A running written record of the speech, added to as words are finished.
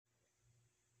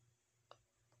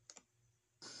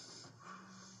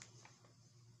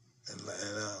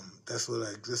That's what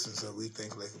our existence of. We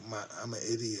think like I'm an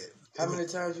idiot. How many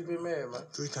times you been married, man?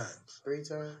 3 times. 3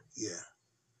 times? Yeah.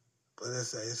 But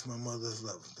it's my mother's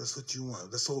love. That's what you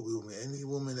want. That's all we want. Any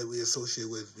woman that we associate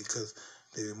with because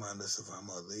they remind us of our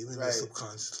mother, even though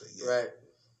subconsciously. Yeah. Right.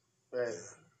 Yeah.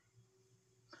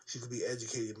 She could be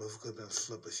educated, but could have been a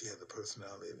slut, but she had the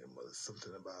personality and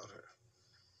something about her.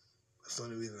 That's the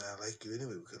only reason I like you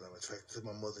anyway, because I'm attracted to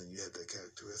my mother and you have that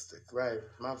characteristic. Right.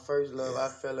 My first love, I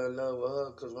fell in love with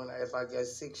her because if I got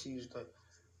sick, she used to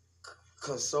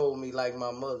console me like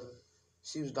my mother.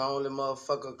 She was the only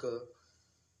motherfucker could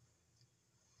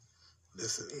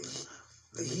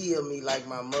heal me like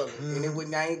my mother. And it would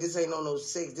this ain't on no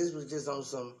sex. This was just on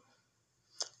some.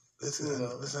 Listen,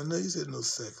 I know you said no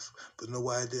sex, but know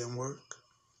why it didn't work?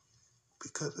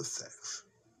 Because of sex.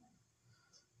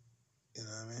 You know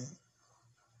what I mean?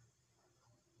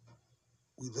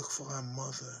 We look for our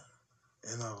mother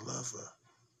and our lover,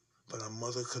 but our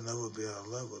mother could never be our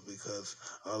lover because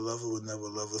our lover would never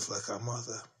love us like our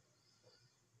mother.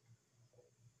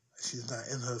 She's not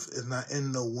in her. It's not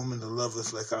in no woman to love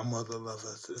us like our mother loves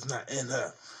us. It's not in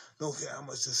her. Don't care how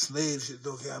much the slave she,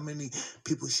 don't care how many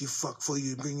people she fuck for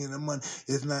you, bring in the money.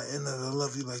 It's not in her to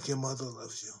love you like your mother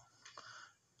loves you.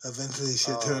 Eventually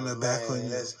she'll turn her back on you.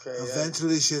 That's crazy.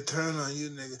 Eventually she'll turn on you,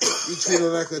 nigga. You treat her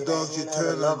like a dog, she turn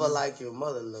on you. Love her like your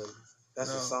mother loves you. That's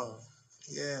a song.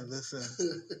 Yeah, listen.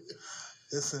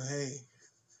 Listen, hey.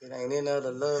 It ain't in her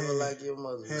to love her like your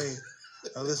mother. Hey.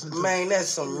 I listen to that's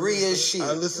some real shit.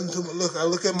 I listen to I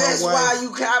look at my wife. That's why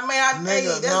you can't,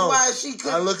 that's why she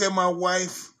could. I look at my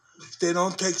wife. They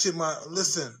don't take shit.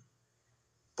 Listen.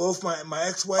 Both my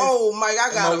ex-wife. Oh, Mike,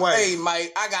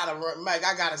 Mike, I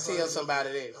gotta tell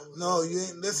somebody that. No, you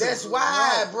ain't listen. That's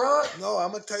why, bro. No,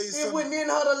 I'm gonna tell you something. It wasn't in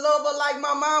her to love her like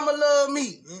my mama loved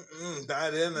me.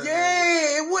 That in her.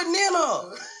 Yeah, it wasn't in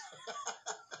her.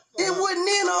 It wasn't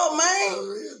in her, man.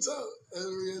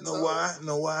 That's real talk.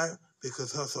 Know why?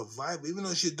 Because her survival, even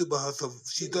though she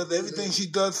does everything she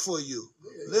does for you.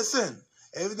 Listen,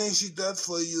 everything she does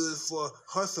for you is for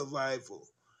her survival.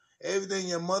 Everything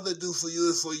your mother do for you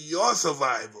is for your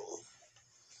survival.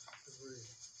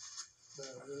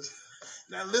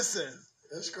 Now listen.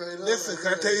 That's great. Listen,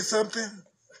 can I tell you something?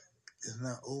 It's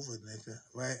not over, nigga.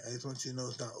 Right? I just want you to know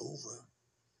it's not over.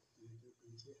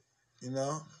 You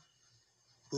know?